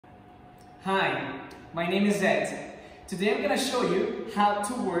Hi, my name is Ed. Today I'm going to show you how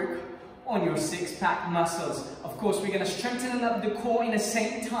to work on your six-pack muscles. Of course, we're going to strengthen up the core in the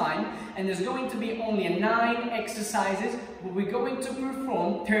same time, and there's going to be only 9 exercises, but we're going to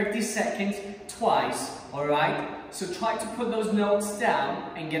perform 30 seconds twice, alright? So try to put those notes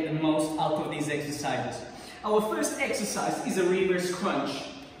down and get the most out of these exercises. Our first exercise is a reverse crunch.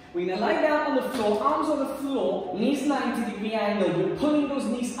 We're going to lie down on the floor, arms on the floor, knees 90-degree angle. We're pulling those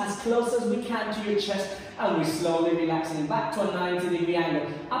knees as close as we can to your chest, and we're slowly relaxing back to a 90-degree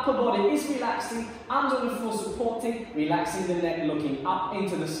angle. Upper body is relaxing, arms on the floor supporting, relaxing the neck, looking up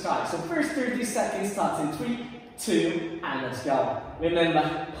into the sky. So first 30 seconds starts in 3, 2, and let's go.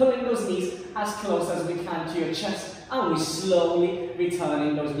 Remember, pulling those knees as close as we can to your chest, and we're slowly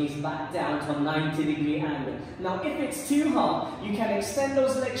returning those knees back down to a 90-degree angle. Now, if it's too hard, you can extend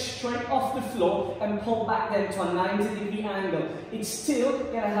those legs straight off the floor and pull back them to a 90-degree angle. It's still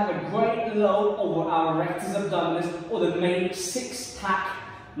going to have a great load over our rectus abdominis, or the main six-pack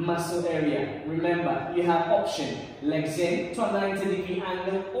muscle area. Remember, you have option, legs in to a 90-degree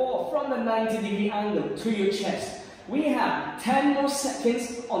angle, or from the 90-degree angle to your chest. We have 10 more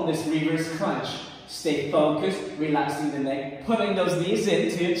seconds on this reverse crunch. Stay focused, relaxing the neck, putting those knees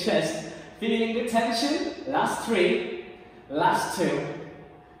into your chest, feeling the tension. Last 3, last 2,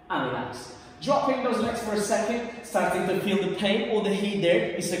 and relax. Dropping those legs for a second, starting to feel the pain or the heat there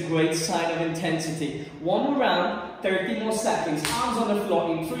is a great sign of intensity. One more round, 30 more seconds. Arms on the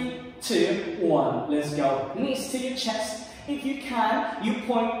floor in 3, 2, 1. Let's go. Knees to your chest. If you can, you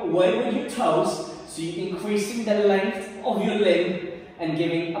point away with your toes, so you're increasing the length of your limb and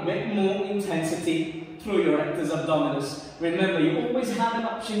giving a bit more intensity through your rectus abdominis. Remember, you always have an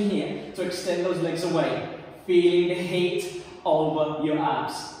option here to extend those legs away, feeling the heat over your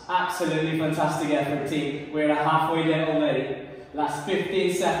abs. Absolutely fantastic effort, team. We're halfway there already. Last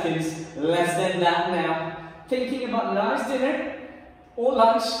 15 seconds, less than that now. Thinking about nice dinner or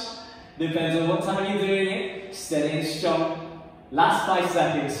lunch, depends on what time you're doing it. Steady and strong. Last 5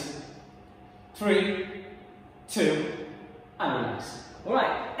 seconds. 3, 2, and relax.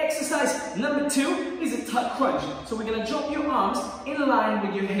 Alright, exercise number 2 is a tuck crunch. So we're going to drop your arms in line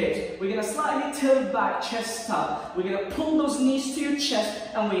with your hips. We're going to slightly tilt back, chest tuck. We're going to pull those knees to your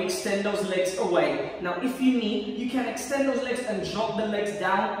chest, and we extend those legs away. Now if you need, you can extend those legs and drop the legs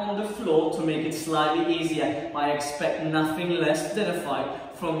down on the floor to make it slightly easier. I expect nothing less than a fight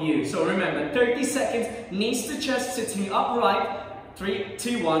from you. So remember, 30 seconds, knees to chest, sitting upright. 3,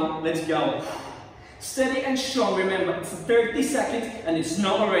 2, 1, let's go. Steady and strong. Remember, it's 30 seconds and it's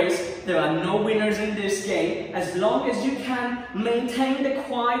not a race. There are no winners in this game. As long as you can maintain the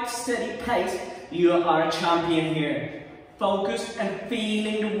quiet, steady pace, you are a champion here. Focus and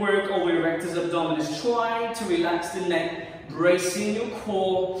feeling the work over your rectus abdominis. Try to relax the neck, bracing your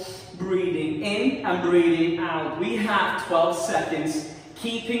core, breathing in and breathing out. We have 12 seconds.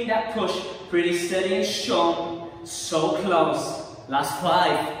 Keeping that push pretty steady and strong. So close. Last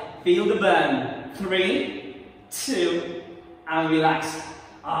 5. Feel the burn. 3, 2, and relax.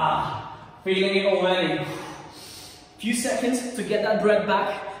 Feeling it already. Few seconds to get that breath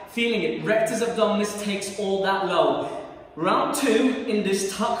back. Feeling it. Rectus abdominis takes all that load. Round 2 in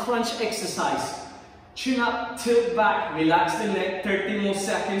this tuck crunch exercise. Chin up, tilt back, relax the neck. 30 more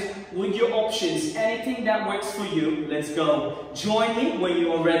seconds with your options. Anything that works for you, let's go. Join me when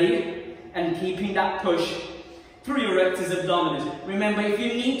you are ready, and keeping that push through your rectus abdominis. Remember, if you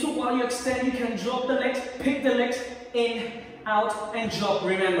need to, while you extend, you can drop the legs, pick the legs in, out, and drop.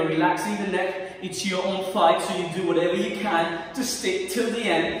 Remember, relaxing the neck, it's your own fight, so you do whatever you can to stick till the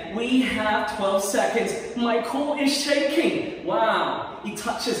end. We have 12 seconds. My core is shaking. Wow, it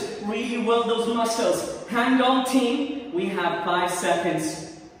touches really well those muscles. Hang on, team. We have 5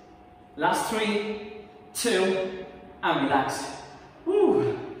 seconds. Last 3, 2, and relax.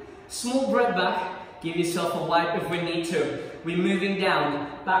 Woo. Small breath back. Give yourself a wipe if we need to. We're moving down,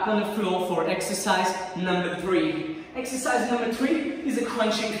 back on the floor for exercise number 3. Exercise number 3 is a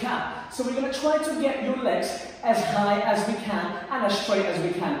crunching clap. So we're going to try to get your legs as high as we can and as straight as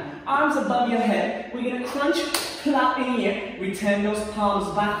we can. Arms above your head. We're going to crunch, clap in here. Return those palms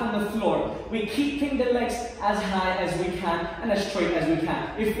back on the floor. We're keeping the legs as high as we can and as straight as we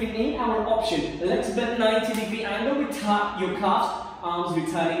can. If we need, our option, legs bend 90-degree angle. We tap your calves. Arms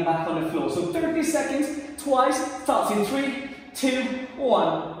returning back on the floor. So 30 seconds, twice, starts in 3, 2,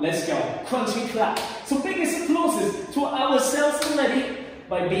 1. Let's go. Crunching clap. So biggest applauses to ourselves already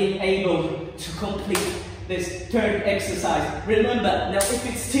by being able to complete this 3rd exercise. Remember, now if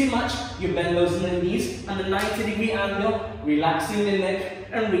it's too much, you bend those knees on a 90-degree angle, relaxing the neck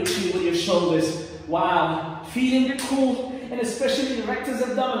and reaching with your shoulders. Wow, feeling the core and especially the rectus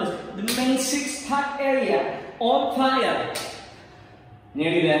abdominis. The main six-pack area on fire.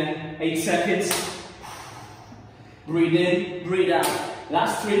 Nearly there, 8 seconds. Breathe in, breathe out.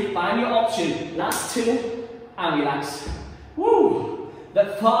 Last 3, find your option. Last 2, and relax. Woo!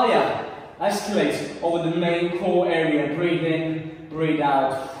 That fire escalates over the main core area. Breathe in, breathe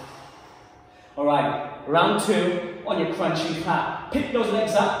out. Alright, round 2 on your crunching clap. Pick those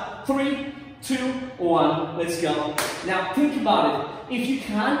legs up. 3, 2, 1, let's go. Now think about it. If you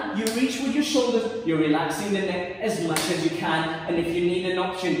can, you reach with your shoulders, you're relaxing the neck as much as you can, and if you need an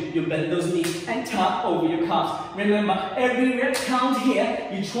option, you bend those knees and tap over your calves. Remember, every rep count here,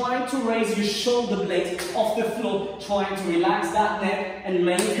 you're trying to raise your shoulder blades off the floor, trying to relax that neck and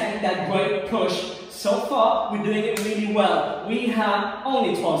maintain that great push. So far, we're doing it really well. We have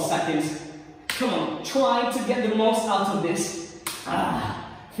only 12 seconds. Come on, try to get the most out of this.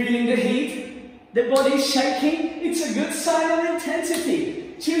 Feeling the heat? The body is shaking, it's a good sign of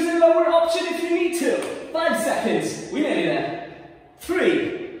intensity. Choose a lower option if you need to. 5 seconds, we're nearly there.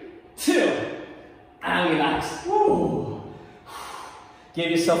 3, 2, and relax. Woo.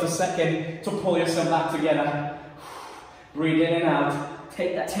 Give yourself a second to pull yourself back together. Breathe in and out.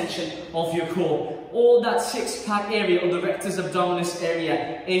 Take that tension off your core. All that six-pack area, or the rectus abdominis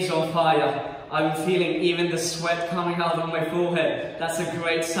area, is on fire. I'm feeling even the sweat coming out of my forehead. That's a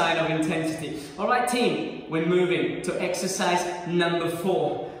great sign of intensity. Alright team, we're moving to exercise number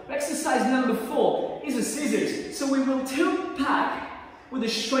 4. Exercise number 4 is a scissors. So we will tilt back with a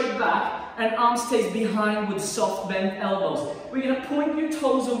straight back and arm stays behind with soft bent elbows. We're going to point your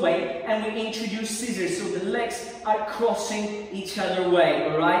toes away and we introduce scissors so the legs are crossing each other way,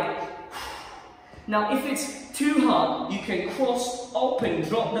 alright? Now if it's too hard, you can cross, open,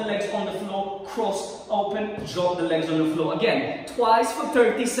 drop the legs on the floor, cross, open, drop the legs on the floor. Again, twice for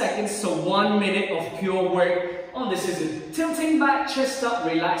 30 seconds, so 1 minute of pure work on the scissors. Tilting back, chest up,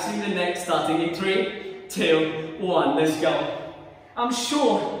 relaxing the neck, starting in 3, 2, 1, let's go. I'm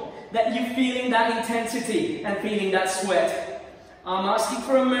sure that you're feeling that intensity and feeling that sweat. I'm asking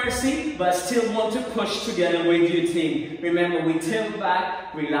for a mercy, but I still want to push together with you team. Remember, we tilt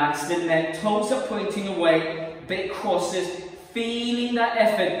back, relax the neck, toes are pointing away, big crosses, feeling that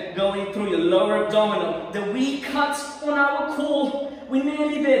effort going through your lower abdominal. The V cuts on our core. We're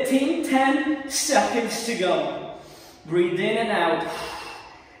nearly there team, 10 seconds to go. Breathe in and out,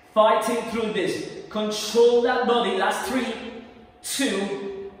 fighting through this. Control that body, last 3,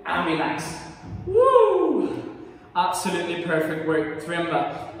 2, and relax. Woo! Absolutely perfect work.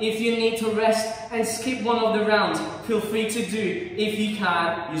 Remember, if you need to rest and skip one of the rounds, feel free to do. If you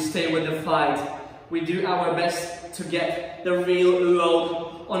can, you stay with the fight. We do our best to get the real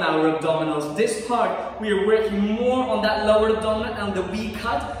load on our abdominals. This part, we are working more on that lower abdomen and the V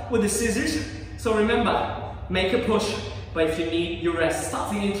cut with the scissors. So remember, make a push, but if you need, you rest.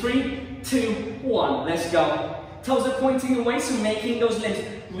 Starting in 3, 2, 1, let's go. Toes are pointing away, so making those limbs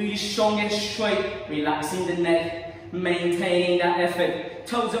really strong and straight, relaxing the neck, maintaining that effort.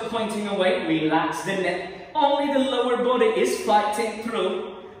 Toes are pointing away, relax the neck. Only the lower body is fighting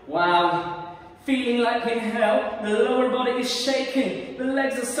through. Wow, feeling like in hell, the lower body is shaking. The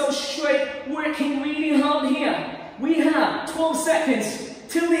legs are so straight, working really hard here. We have 12 seconds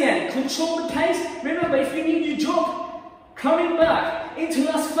till the end. Control the pace. Remember, if you need, you drop. Coming back into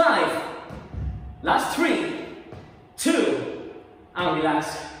last 5. Last 3, 2, and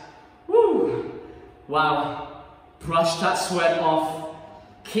relax. Woo! Wow. Brush that sweat off.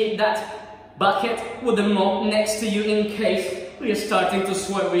 Keep that bucket with the mop next to you in case we are starting to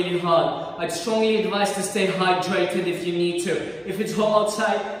sweat really hard. I'd strongly advise to stay hydrated if you need to. If it's hot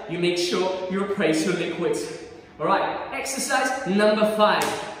outside, you make sure you replace your liquids. Alright, exercise number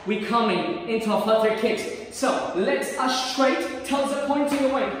 5. We're coming into our flutter kicks. So, legs are straight, toes are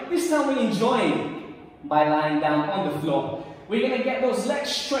pointing away. This time we're enjoying by lying down on the floor. We're going to get those legs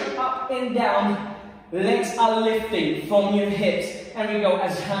straight up and down. Legs are lifting from your hips. And we go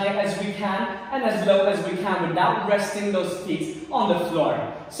as high as we can and as low as we can without resting those feet on the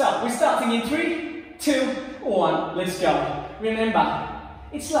floor. So, we're starting in 3, 2, 1. Let's go. Remember,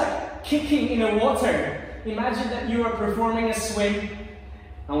 it's like kicking in the water. Imagine that you are performing a swim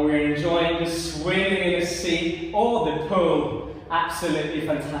and we're enjoying the swimming in the sea or the pool. Absolutely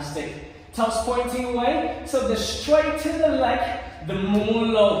fantastic. Toes pointing away, so the straighter the leg, the more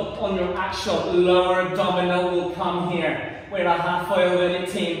load on your actual lower abdominal will come here. We're a halfway already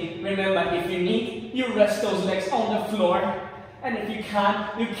team. Remember, if you need, you rest those legs on the floor. And if you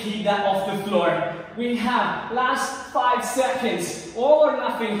can, you keep that off the floor. We have last 5 seconds, all or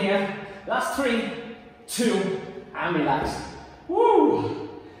nothing here. Last 3, 2, and relax. Woo!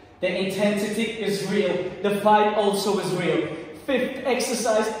 The intensity is real. The fight also is real. fifth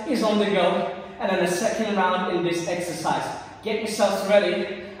exercise is on the go, and then a second round in this exercise. Get yourselves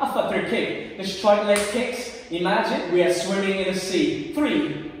ready. A footer kick, the straight leg kicks. Imagine we are swimming in the sea.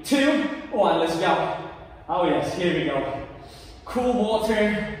 3, 2, 1, let's go. Oh yes, here we go. Cool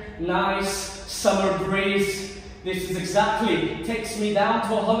water, nice summer breeze. This is exactly, takes me down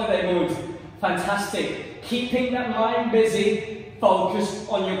to a holiday mood. Fantastic. Keeping that mind busy, focus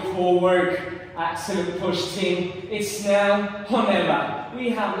on your core work. Excellent push, team. It's now or never. We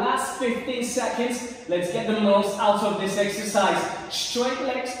have last 15 seconds. Let's get the most out of this exercise. Straight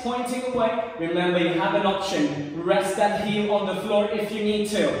legs pointing away. Remember, you have an option. Rest that heel on the floor if you need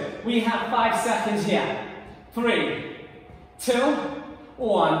to. We have 5 seconds here. 3, 2,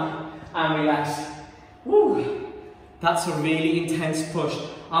 1, and relax. Woo. That's a really intense push.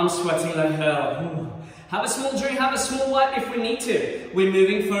 I'm sweating like hell. Have a small drink, have a small wipe if we need to. We're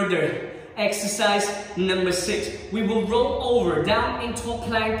moving further. Exercise number 6. We will roll over down into a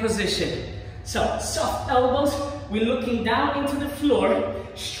plank position. So, soft elbows. We're looking down into the floor,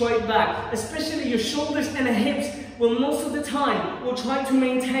 straight back. Especially your shoulders and the hips will most of the time will try to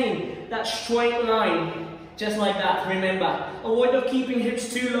maintain that straight line. Just like that, remember. Avoid of keeping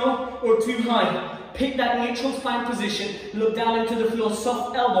hips too low or too high. Pick that neutral spine position, look down into the floor,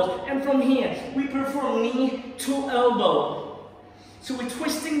 soft elbows, and from here, we perform knee to elbow. So we're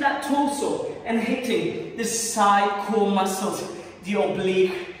twisting that torso and hitting the side core muscles, the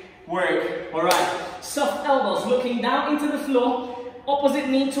oblique work. All right, soft elbows, looking down into the floor, opposite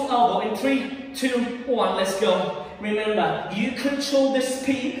knee to elbow in 3, 2, 1, let's go. Remember, you control the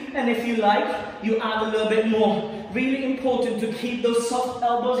speed, and if you like, you add a little bit more. Really important to keep those soft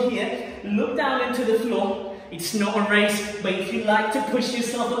elbows here. Look down into the floor. It's not a race, but if you like to push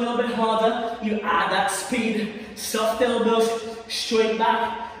yourself a little bit harder, you add that speed. Soft elbows, straight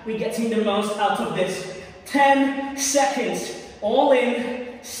back. We're getting the most out of this. 10 seconds. All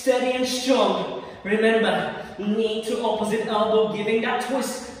in, steady and strong. Remember, knee to opposite elbow, giving that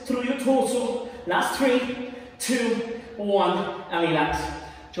twist through your torso. Last 3, 2, 1, and relax.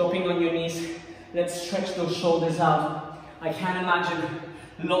 Dropping on your knees. Let's stretch those shoulders out. I can imagine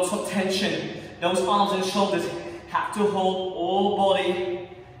lots of tension. Those arms and shoulders have to hold all body.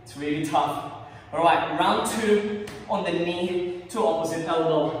 It's really tough. All right, round 2 on the knee to opposite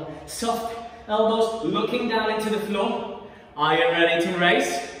elbow. Soft elbows looking down into the floor. Are you ready to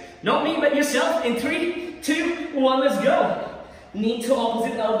race? Not me, but yourself. In 3, 2, 1, let's go. Knee to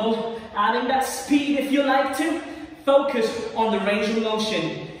opposite elbow, adding that speed if you like to. Focus on the range of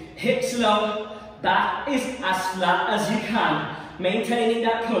motion. Hips low, back is as flat as you can. Maintaining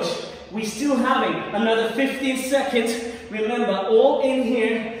that push. We're still having another 15 seconds. Remember, all in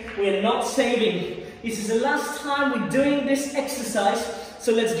here, we're not saving. This is the last time we're doing this exercise,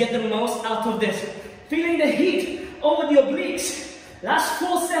 so let's get the most out of this. Feeling the heat over the obliques. Last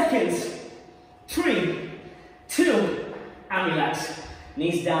 4 seconds. 3, 2, and relax.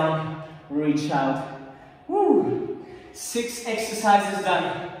 Knees down, reach out. Woo. 6 exercises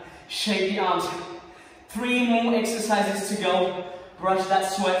done. Shake the arms. 3 more exercises to go. Brush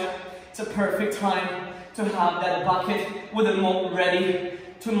that sweat. It's a perfect time to have that bucket with a mop ready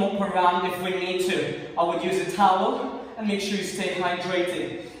to mop around if we need to. I would use a towel and make sure you stay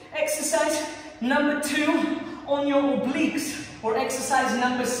hydrated. Exercise number 2 on your obliques, or exercise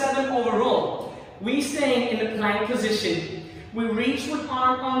number 7 overall. We're staying in the plank position. We reach with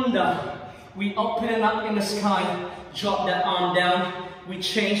arm under. We open it up in the sky. Drop that arm down. We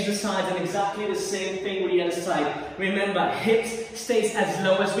change the sides and exactly the same thing with the other side. Remember, hips stays as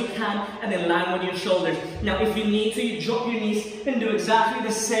low as we can and in line with your shoulders. Now if you need to, you drop your knees and do exactly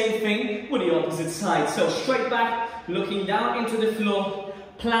the same thing with the opposite side. So straight back, looking down into the floor,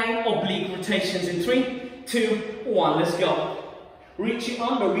 plank oblique rotations in 3, 2, 1, let's go. Reaching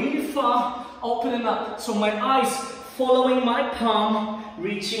under really far, opening up. So my eyes following my palm,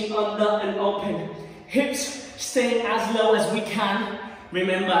 reaching under and open. Hips staying as low as we can.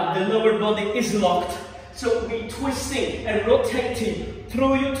 Remember, the lower body is locked. So we're twisting and rotating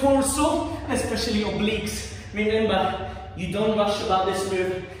through your torso, and especially obliques. Remember, you don't rush about this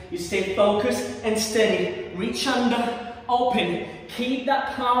move. You stay focused and steady. Reach under, open. Keep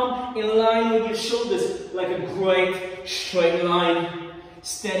that palm in line with your shoulders like a great straight line.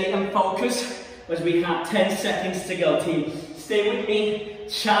 Steady and focused as we have 10 seconds to go, team. Stay with me,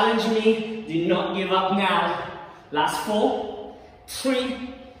 challenge me, do not give up now. Last 4,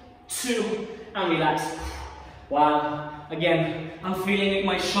 3, 2, and relax. Wow, again, I'm feeling it,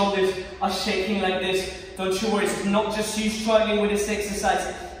 my shoulders are shaking like this. Don't you worry, it's not just you struggling with this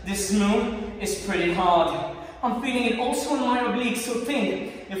exercise. This move is pretty hard. I'm feeling it also in my obliques, so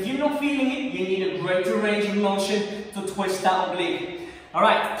think, If you're not feeling it, you need a greater range of motion to twist that oblique. All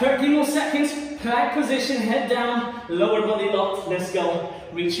right, 30 more seconds, plank position, head down, lower body locked, let's go.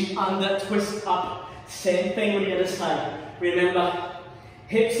 Reaching under, twist up, same thing on the other side. Remember,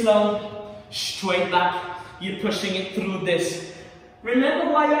 hips low, straight back, you're pushing it through this.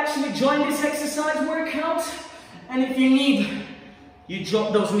 Remember why you actually joined this exercise workout? And if you need, you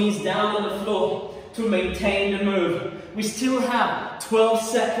drop those knees down on the floor to maintain the move. We still have 12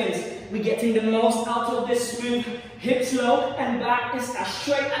 seconds. We're getting the most out of this move. Hips low and back is as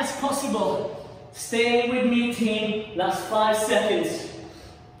straight as possible. Staying with me, team. Last 5 seconds.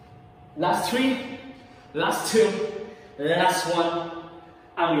 Last 3, last 2, last 1,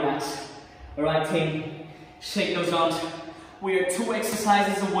 and relax. All right, team. Shake those arms. We are 2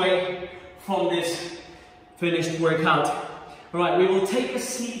 exercises away from this finished workout. All right, we will take a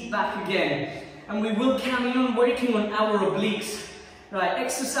seat back again, and we will carry on working on our obliques. Right,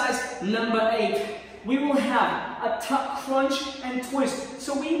 exercise number 8. We will have a tuck, crunch, and twist.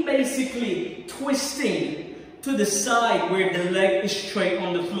 So we basically twisting to the side where the leg is straight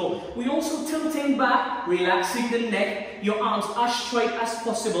on the floor. We also tilting back, relaxing the neck. Your arms as straight as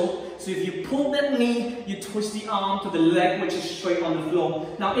possible. So if you pull that knee, you twist the arm to the leg which is straight on the floor.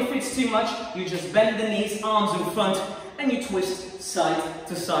 Now if it's too much, you just bend the knees, arms in front, and you twist side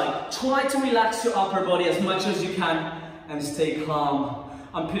to side. Try to relax your upper body as much as you can and stay calm.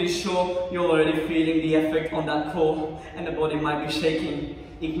 I'm pretty sure you're already feeling the effect on that core and the body might be shaking.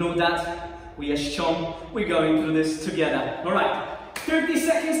 Ignore that. We are strong. We're going through this together. All right, 30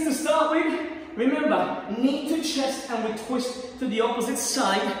 seconds to start with. Remember, knee to chest, and we twist to the opposite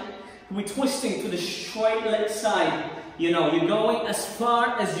side. We're twisting to the straight leg side. You know, you're going as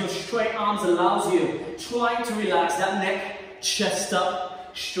far as your straight arms allows you. Try to relax that neck, chest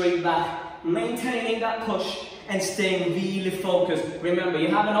up, straight back, maintaining that push and staying really focused. Remember, you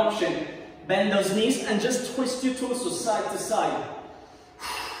have an option. Bend those knees and just twist your torso side to side.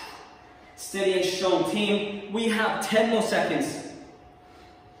 Steady and strong, team. We have 10 more seconds.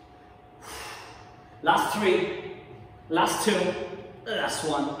 Last 3, last 2, last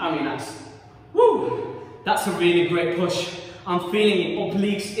 1, and relax. Woo! That's a really great push. I'm feeling it.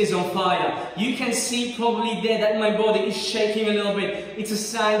 Obliques is on fire. You can see probably there that my body is shaking a little bit. It's a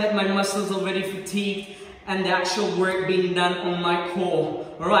sign that my muscles are already fatigued and the actual work being done on my core.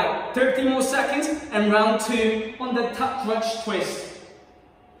 All right, 30 more seconds and round 2 on the tuck crunch twist.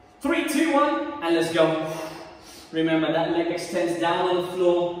 3, 2, 1, and let's go. Remember that leg extends down on the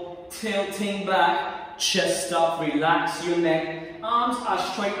floor, tilting back, chest up, relax your neck, arms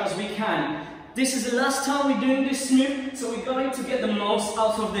as straight as we can. This is the last time we're doing this move, so we're going to get the most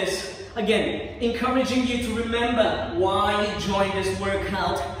out of this. Again, encouraging you to remember why you joined this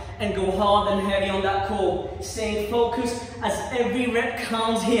workout and go hard and heavy on that core. Staying focused as every rep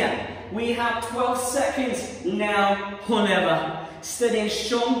counts here. We have 12 seconds now or never. Steady and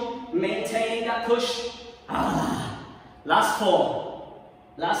strong, maintaining that push. Last 4,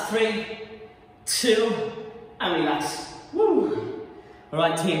 last 3, 2, and relax. Woo! All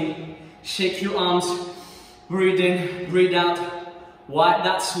right, team. Shake your arms. Breathe in, breathe out. Wipe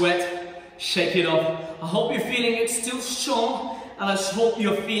that sweat. Shake it off. I hope you're feeling it still strong, and I just hope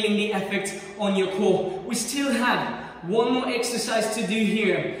you're feeling the effect on your core. We still have one more exercise to do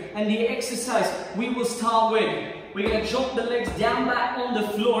here, and the exercise we will start with. We're going to drop the legs down back on the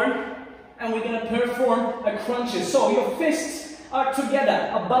floor, and we're going to perform a crunches. So your fists are together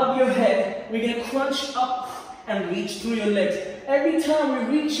above your head. We're going to crunch up and reach through your legs. Every time we're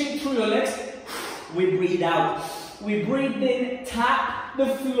reaching through your legs, we breathe out. We breathe in, tap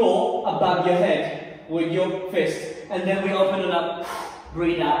the floor above your head with your fist, and then we open it up.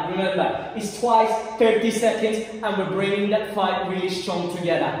 Breathe out. Remember, it's twice 30 seconds, and we're bringing that fight really strong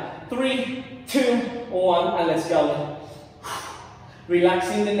together. 3, 2, 1, and let's go.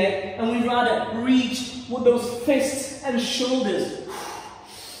 Relaxing the neck, and we rather reach with those fists and shoulders.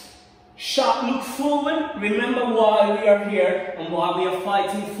 Sharp look forward. Remember why we are here and why we are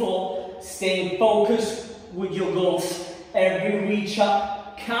fighting for. Staying focused with your goals. Every reach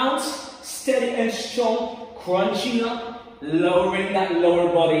up counts. Steady and strong. Crunching up, lowering that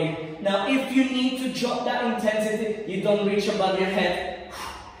lower body. Now, if you need to drop that intensity, you don't reach above your head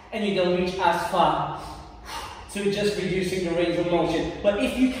and you don't reach as far. So you're just reducing the range of motion. But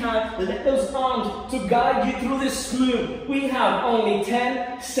if you can, let those arms to guide you through this move. We have only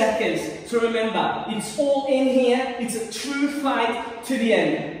 10 seconds. So remember, it's all in here. It's a true fight to the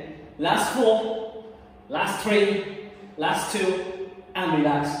end. Last 4, last 3, last 2, and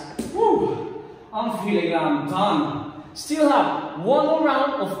relax. Woo! I'm feeling I'm done. Still have one more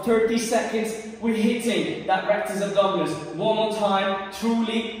round of 30 seconds. We're hitting that rectus abdominis one more time,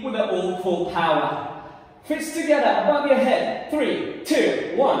 truly with the all full power. Fists together above your head. 3,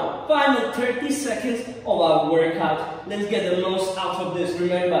 2, 1. Final 30 seconds of our workout. Let's get the most out of this.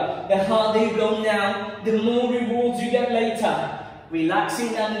 Remember, the harder you go now, the more rewards you get later.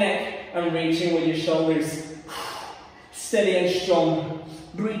 Relaxing that neck and reaching with your shoulders. Steady and strong.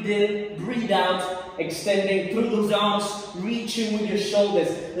 Breathe in, breathe out, extending through those arms, reaching with your shoulders,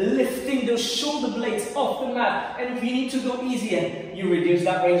 lifting those shoulder blades off the mat. And if you need to go easier, you reduce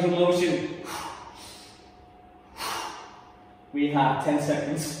that range of motion. We have 10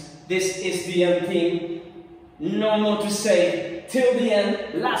 seconds. This is the end team. No more to say. Till the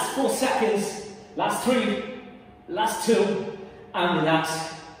end, last 4 seconds, last 3, last 2, and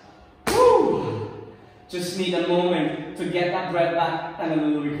relax. Woo! Just need a moment to get that breath back and a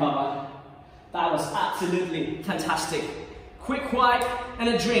little recover. That was absolutely fantastic. Quick wipe and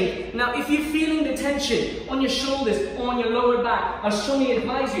a drink. Now if you're feeling the tension on your shoulders or on your lower back, I strongly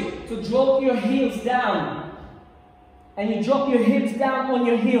advise you to drop your heels down. And you drop your hips down on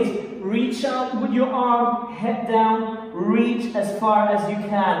your heels. Reach out with your arm, head down, reach as far as you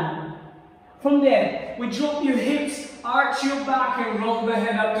can. From there, we drop your hips, arch your back and roll the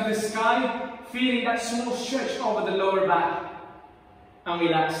head up to the sky. Feeling that small stretch over the lower back. And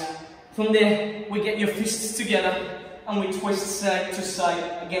relax. From there, we get your fists together and we twist side to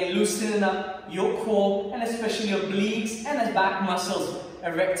side. Again, loosening up your core and especially your obliques and the back muscles.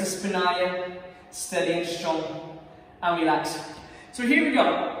 Erector spinae, steady and strong. And relax. So here we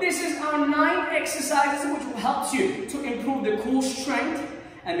go. This is our 9 exercises which will help you to improve the core strength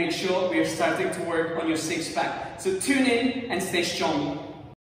and make sure we are starting to work on your 6-pack. So tune in and stay strong.